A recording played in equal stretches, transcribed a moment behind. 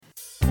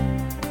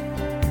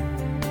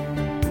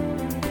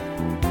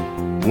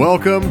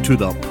Welcome to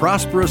the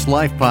Prosperous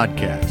Life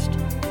Podcast.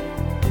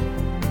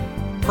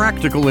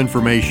 Practical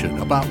information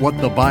about what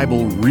the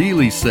Bible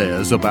really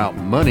says about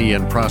money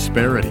and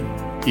prosperity.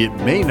 It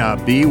may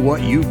not be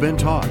what you've been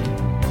taught.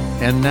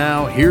 And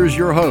now, here's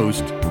your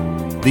host,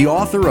 the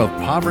author of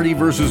Poverty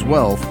vs.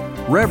 Wealth,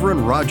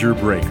 Reverend Roger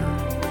Breaker.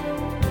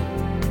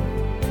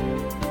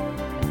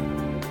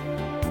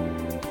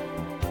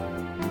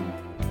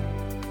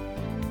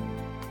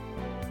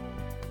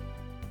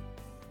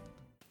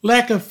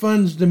 Lack of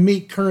funds to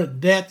meet current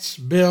debts,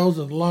 bills,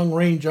 and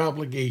long-range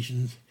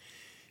obligations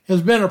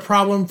has been a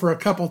problem for a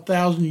couple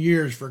thousand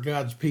years for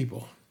God's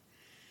people.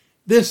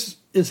 This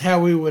is how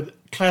we would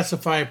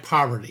classify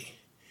poverty.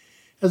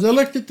 As I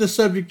looked at the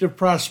subject of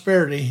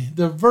prosperity,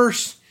 the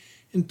verse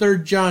in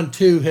 3 John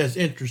 2 has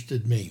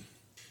interested me.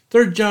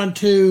 3 John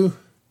 2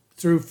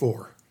 through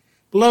 4.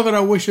 Beloved,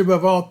 I wish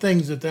above all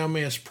things that thou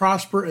mayest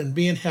prosper and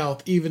be in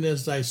health, even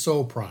as thy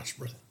soul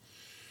prospereth.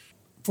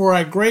 For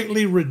I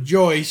greatly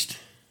rejoiced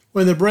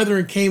when the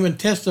brethren came and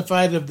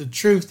testified of the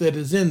truth that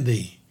is in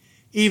thee,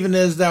 even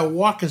as thou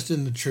walkest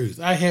in the truth.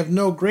 I have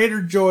no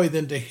greater joy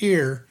than to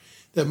hear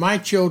that my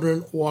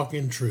children walk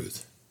in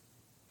truth.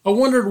 I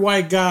wondered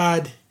why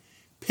God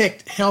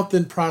picked health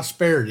and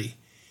prosperity.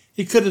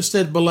 He could have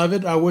said,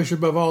 Beloved, I wish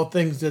above all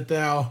things that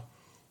thou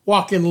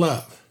walk in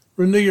love,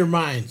 renew your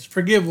minds,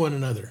 forgive one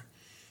another,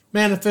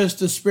 manifest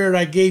the spirit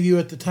I gave you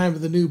at the time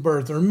of the new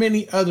birth, or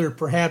many other,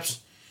 perhaps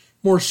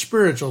more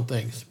spiritual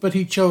things. But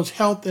he chose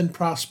health and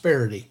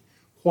prosperity.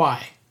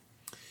 Why?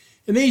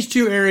 In these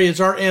two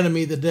areas, our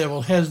enemy, the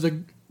devil, has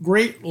the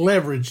great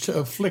leverage to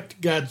afflict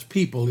God's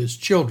people, his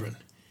children.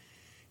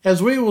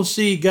 As we will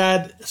see,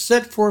 God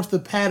set forth the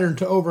pattern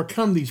to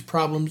overcome these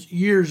problems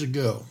years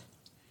ago.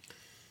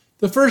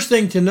 The first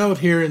thing to note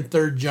here in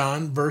 3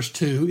 John, verse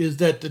 2, is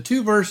that the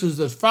two verses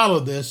that follow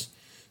this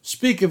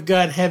speak of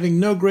God having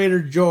no greater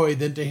joy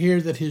than to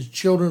hear that his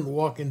children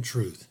walk in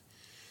truth.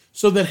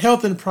 So that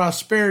health and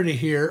prosperity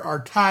here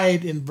are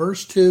tied in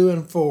verse 2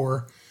 and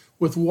 4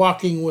 with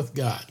walking with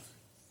God.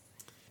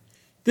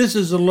 This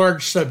is a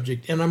large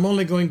subject, and I'm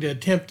only going to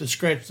attempt to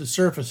scratch the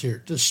surface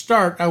here. To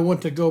start, I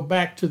want to go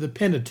back to the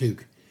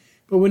Pentateuch,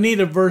 but we need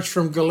a verse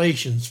from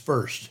Galatians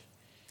first.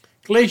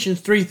 Galatians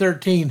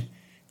 3:13,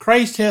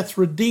 Christ hath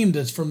redeemed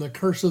us from the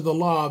curse of the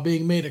law,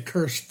 being made a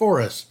curse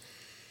for us.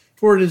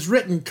 For it is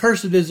written,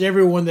 Cursed is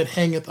everyone that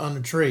hangeth on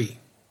a tree.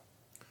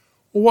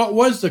 Well, what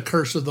was the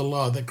curse of the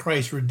law that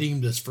Christ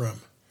redeemed us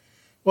from?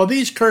 Well,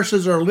 these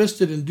curses are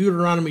listed in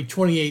Deuteronomy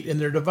 28, and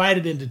they're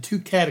divided into two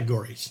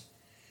categories.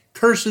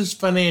 Curses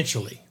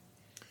financially.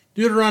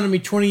 Deuteronomy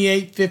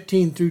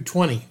 28:15 through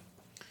 20.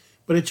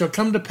 But it shall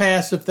come to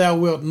pass, if thou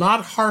wilt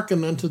not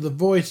hearken unto the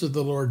voice of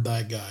the Lord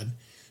thy God,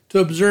 to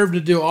observe to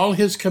do all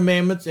his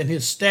commandments and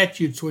his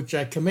statutes which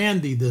I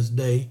command thee this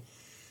day,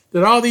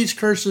 that all these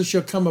curses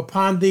shall come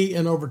upon thee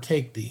and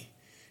overtake thee.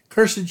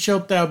 Cursed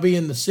shalt thou be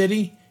in the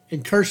city,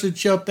 and cursed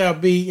shalt thou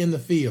be in the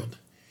field.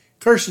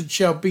 Cursed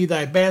shall be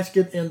thy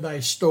basket and thy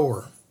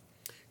store.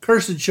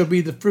 Cursed shall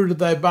be the fruit of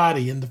thy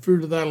body and the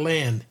fruit of thy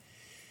land,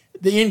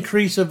 the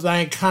increase of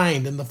thy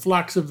kind and the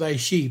flocks of thy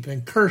sheep.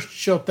 And cursed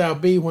shalt thou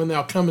be when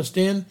thou comest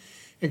in,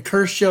 and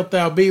cursed shalt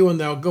thou be when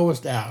thou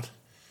goest out.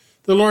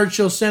 The Lord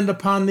shall send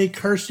upon thee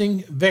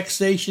cursing,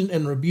 vexation,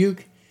 and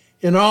rebuke,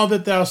 in all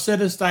that thou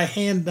settest thy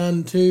hand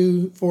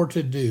unto for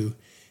to do,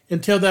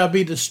 until thou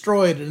be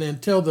destroyed, and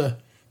until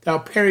thou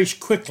perish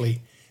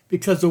quickly,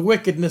 because the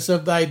wickedness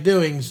of thy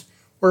doings,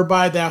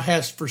 whereby thou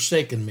hast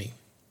forsaken me.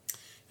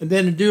 And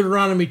then in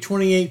Deuteronomy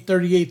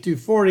 28:38 through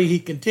 40, he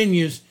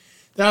continues,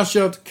 Thou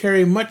shalt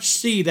carry much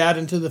seed out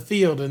into the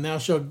field, and thou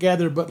shalt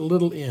gather but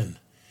little in.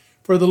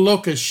 For the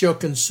locust shall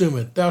consume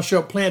it. Thou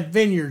shalt plant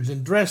vineyards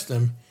and dress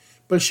them,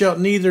 but shalt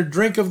neither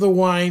drink of the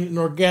wine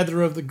nor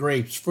gather of the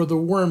grapes, for the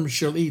worms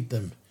shall eat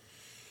them.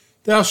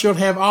 Thou shalt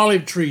have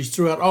olive trees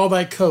throughout all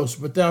thy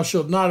coast, but thou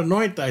shalt not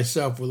anoint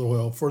thyself with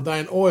oil, for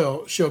thine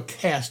oil shall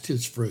cast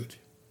his fruit.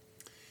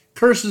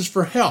 Curses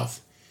for health.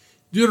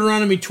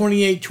 Deuteronomy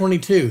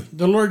 28:22.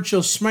 The Lord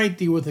shall smite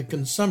thee with a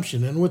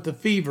consumption, and with a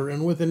fever,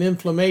 and with an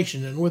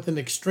inflammation, and with an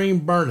extreme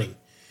burning,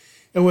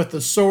 and with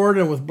the sword,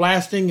 and with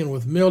blasting, and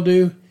with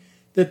mildew,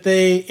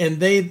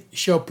 they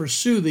shall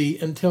pursue thee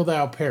until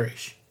thou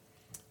perish.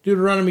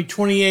 Deuteronomy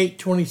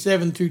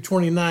 28:27 through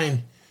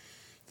 29.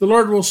 The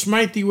Lord will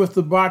smite thee with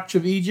the botch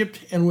of Egypt,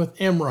 and with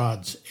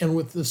emerods, and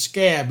with the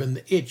scab and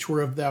the itch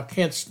whereof thou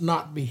canst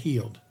not be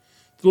healed.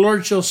 The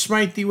Lord shall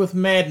smite thee with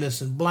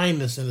madness and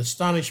blindness and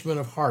astonishment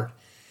of heart.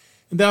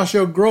 And thou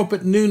shalt grope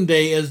at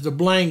noonday as the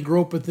blind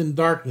gropeth in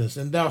darkness,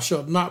 and thou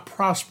shalt not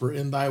prosper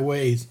in thy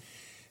ways.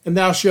 And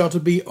thou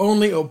shalt be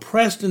only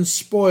oppressed and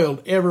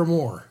spoiled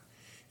evermore,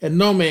 and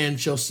no man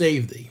shall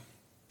save thee.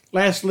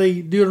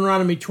 Lastly,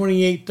 Deuteronomy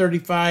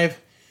 28:35,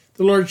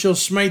 the Lord shall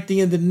smite thee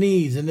in the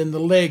knees and in the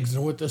legs,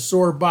 and with the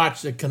sore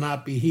botch that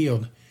cannot be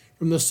healed,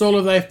 from the sole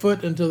of thy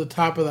foot unto the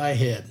top of thy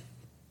head.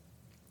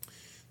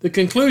 The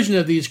conclusion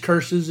of these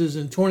curses is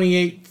in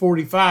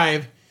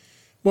 28:45,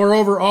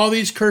 Moreover, all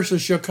these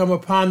curses shall come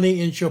upon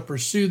thee, and shall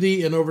pursue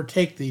thee, and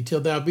overtake thee,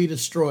 till thou be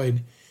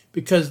destroyed,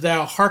 because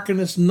thou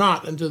hearkenest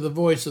not unto the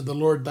voice of the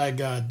Lord thy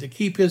God, to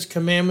keep his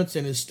commandments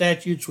and his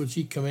statutes which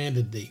he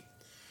commanded thee.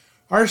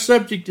 Our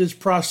subject is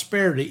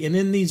prosperity, and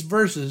in these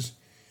verses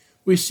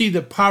we see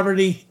that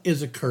poverty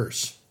is a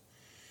curse.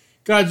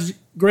 God's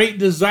great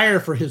desire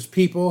for his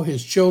people,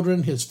 his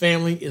children, his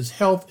family is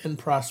health and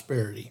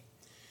prosperity.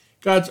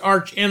 God's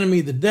arch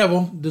enemy, the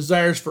devil,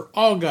 desires for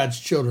all God's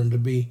children to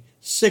be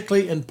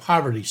sickly and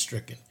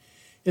poverty-stricken.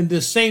 In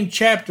this same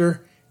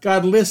chapter,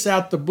 God lists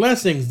out the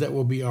blessings that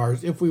will be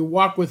ours if we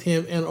walk with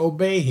him and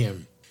obey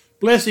him.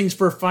 Blessings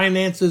for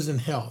finances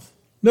and health.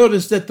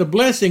 Notice that the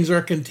blessings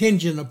are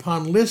contingent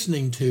upon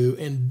listening to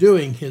and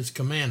doing his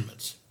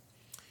commandments.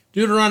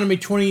 Deuteronomy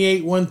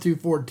 28,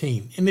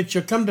 1-14. And it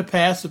shall come to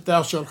pass, if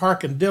thou shalt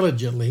hearken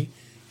diligently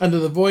unto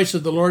the voice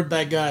of the Lord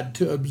thy God,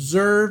 to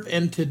observe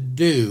and to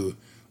do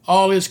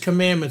all his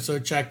commandments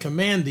which I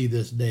command thee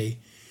this day,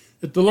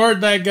 that the Lord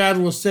thy God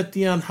will set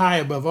thee on high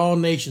above all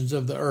nations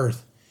of the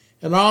earth,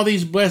 and all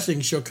these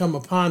blessings shall come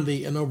upon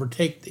thee and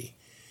overtake thee,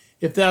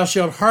 if thou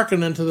shalt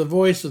hearken unto the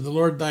voice of the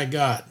Lord thy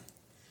God.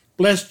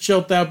 Blessed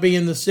shalt thou be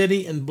in the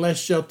city, and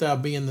blessed shalt thou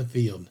be in the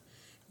field.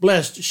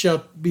 Blessed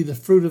shalt be the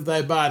fruit of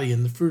thy body,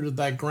 and the fruit of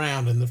thy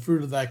ground, and the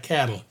fruit of thy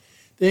cattle,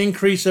 the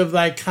increase of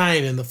thy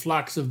kind, and the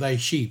flocks of thy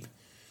sheep.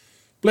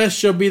 Blessed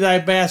shall be thy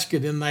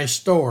basket in thy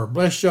store.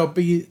 Blessed shalt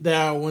be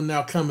thou when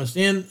thou comest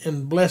in,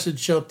 and blessed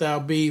shalt thou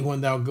be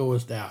when thou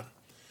goest out.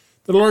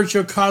 The Lord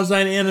shall cause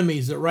thine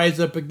enemies that rise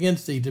up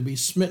against thee to be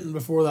smitten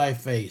before thy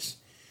face.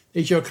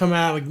 They shall come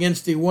out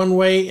against thee one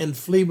way, and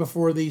flee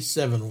before thee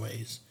 7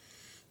 ways.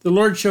 The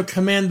Lord shall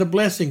command the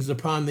blessings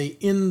upon thee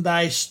in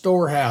thy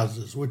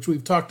storehouses, which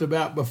we've talked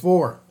about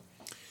before,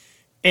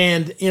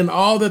 and in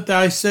all that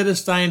thou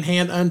settest thine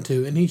hand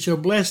unto, and he shall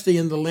bless thee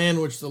in the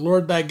land which the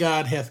Lord thy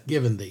God hath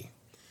given thee.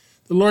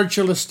 The Lord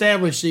shall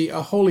establish thee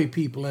a holy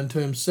people unto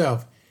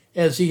himself,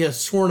 as he hath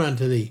sworn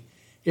unto thee,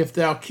 if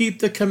thou keep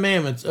the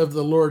commandments of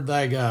the Lord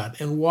thy God,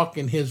 and walk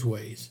in his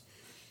ways.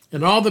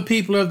 And all the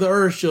people of the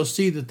earth shall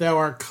see that thou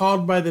art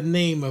called by the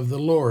name of the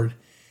Lord,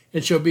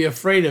 and shall be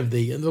afraid of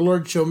thee. And the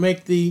Lord shall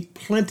make thee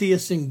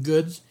plenteous in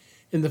goods,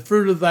 in the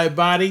fruit of thy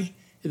body,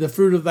 in the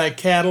fruit of thy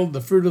cattle,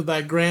 the fruit of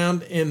thy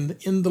ground, and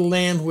in the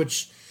land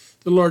which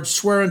the Lord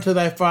sware unto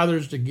thy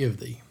fathers to give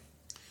thee.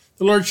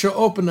 The Lord shall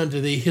open unto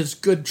thee his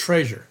good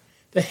treasure,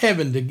 the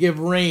heaven, to give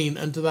rain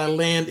unto thy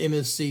land in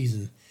his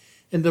season,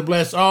 and to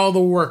bless all the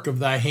work of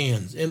thy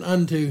hands, and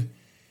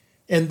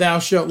thou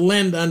shalt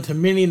lend unto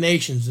many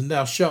nations, and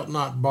thou shalt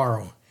not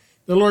borrow.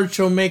 The Lord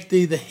shall make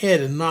thee the head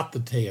and not the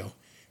tail,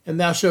 and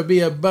thou shalt be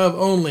above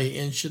only,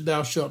 and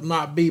thou shalt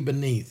not be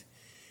beneath.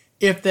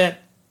 If that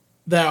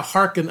thou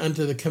hearken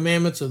unto the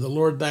commandments of the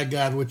Lord thy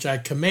God, which I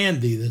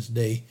command thee this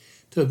day,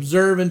 to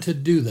observe and to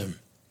do them.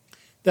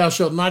 Thou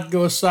shalt not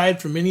go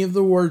aside from any of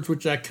the words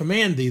which I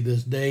command thee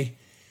this day,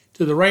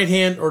 to the right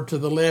hand or to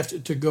the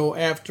left, to go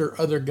after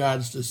other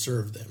gods to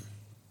serve them.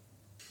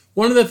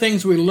 One of the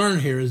things we learn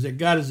here is that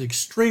God is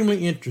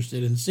extremely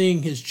interested in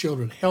seeing his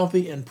children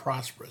healthy and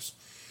prosperous.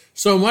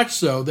 So much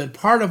so that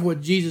part of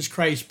what Jesus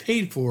Christ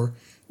paid for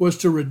was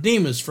to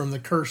redeem us from the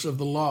curse of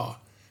the law,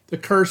 the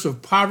curse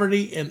of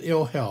poverty and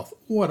ill health.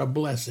 What a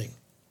blessing.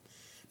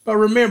 But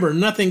remember,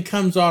 nothing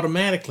comes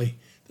automatically.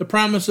 The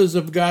promises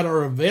of God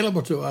are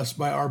available to us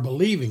by our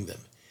believing them.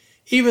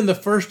 Even the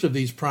first of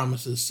these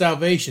promises,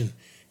 salvation,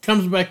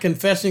 comes by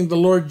confessing the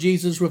Lord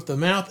Jesus with the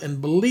mouth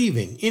and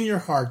believing in your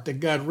heart that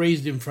God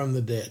raised him from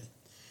the dead.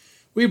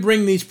 We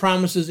bring these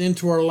promises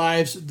into our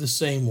lives the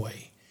same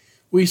way.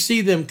 We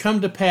see them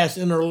come to pass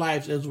in our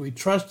lives as we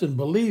trust and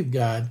believe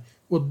God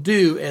will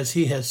do as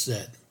he has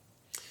said.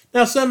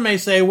 Now, some may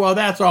say, well,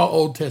 that's all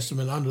Old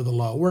Testament under the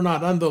law. We're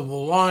not under the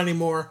law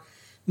anymore,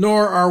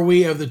 nor are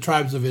we of the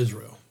tribes of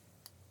Israel.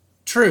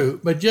 True,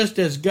 but just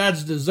as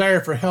God's desire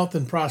for health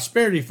and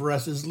prosperity for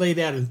us is laid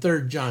out in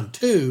 3 John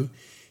 2,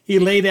 he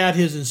laid out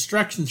his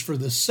instructions for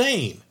the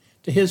same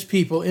to his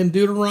people in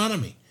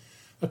Deuteronomy.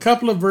 A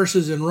couple of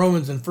verses in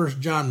Romans and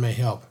 1 John may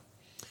help.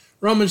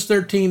 Romans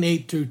 13,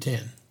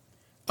 8-10.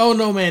 Owe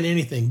no man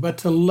anything but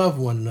to love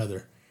one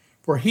another,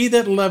 for he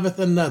that loveth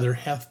another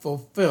hath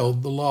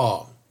fulfilled the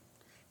law.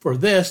 For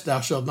this,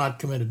 thou shalt not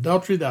commit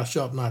adultery, thou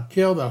shalt not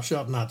kill, thou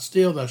shalt not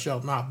steal, thou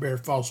shalt not bear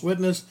false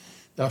witness,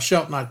 thou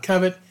shalt not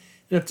covet.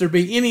 And if there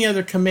be any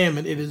other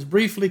commandment, it is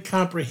briefly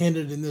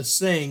comprehended in this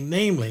saying,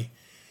 namely,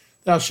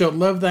 thou shalt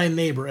love thy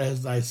neighbor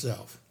as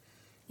thyself.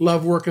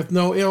 Love worketh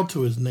no ill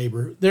to his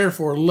neighbor,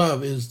 therefore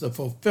love is the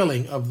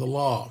fulfilling of the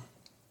law.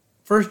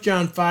 1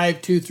 John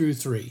 5,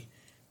 2-3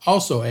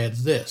 also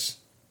adds this,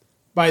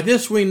 by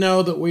this we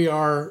know that we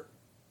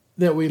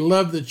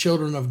love the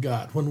children of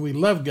God, when we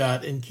love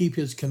God and keep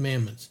his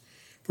commandments.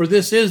 For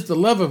this is the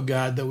love of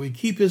God, that we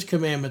keep his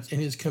commandments,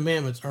 and his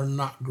commandments are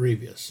not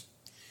grievous.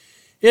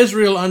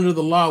 Israel under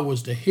the law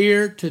was to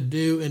hear, to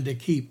do, and to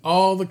keep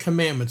all the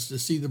commandments to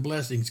see the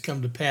blessings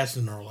come to pass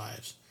in our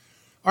lives.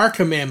 Our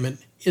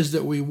commandment is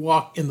that we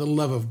walk in the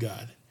love of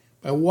God.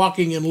 By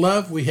walking in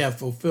love, we have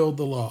fulfilled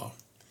the law.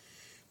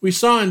 We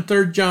saw in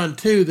 3 John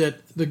 2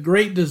 that the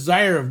great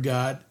desire of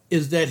God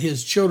is that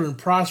his children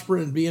prosper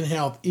and be in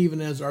health even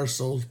as our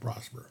souls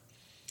prosper.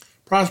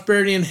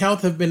 Prosperity and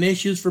health have been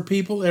issues for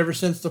people ever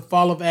since the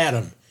fall of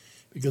Adam,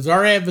 because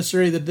our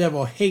adversary, the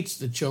devil, hates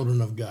the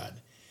children of God.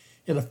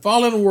 In a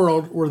fallen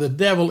world where the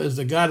devil is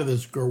the god of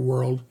this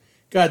world,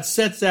 God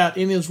sets out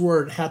in his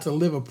word how to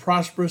live a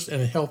prosperous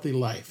and a healthy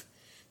life.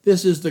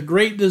 This is the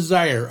great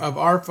desire of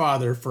our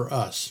Father for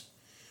us.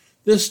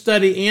 This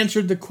study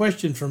answered the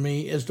question for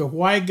me as to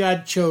why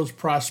God chose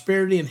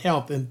prosperity and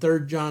health in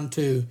 3 John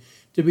 2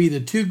 to be the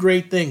two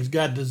great things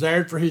God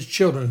desired for his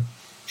children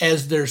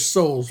as their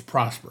souls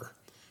prosper.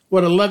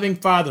 What a loving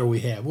Father we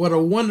have. What a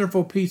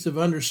wonderful piece of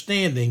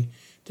understanding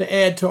to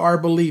add to our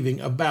believing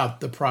about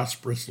the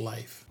prosperous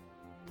life.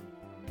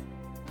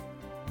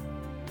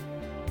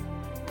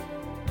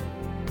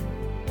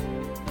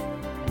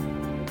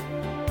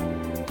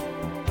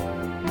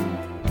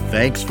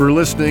 Thanks for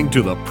listening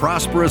to the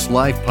Prosperous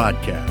Life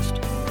Podcast.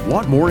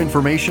 Want more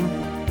information?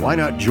 Why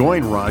not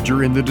join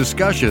Roger in the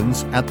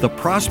discussions at the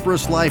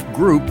Prosperous Life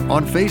group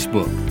on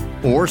Facebook,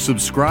 or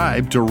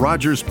subscribe to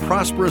Roger's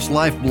Prosperous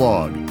Life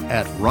blog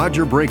at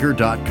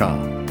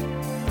rogerbreaker.com.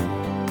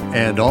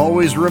 And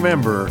always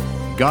remember,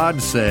 God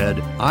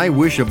said, "I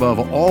wish above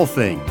all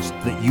things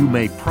that you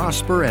may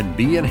prosper and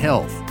be in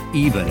health,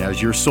 even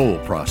as your soul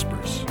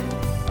prospers."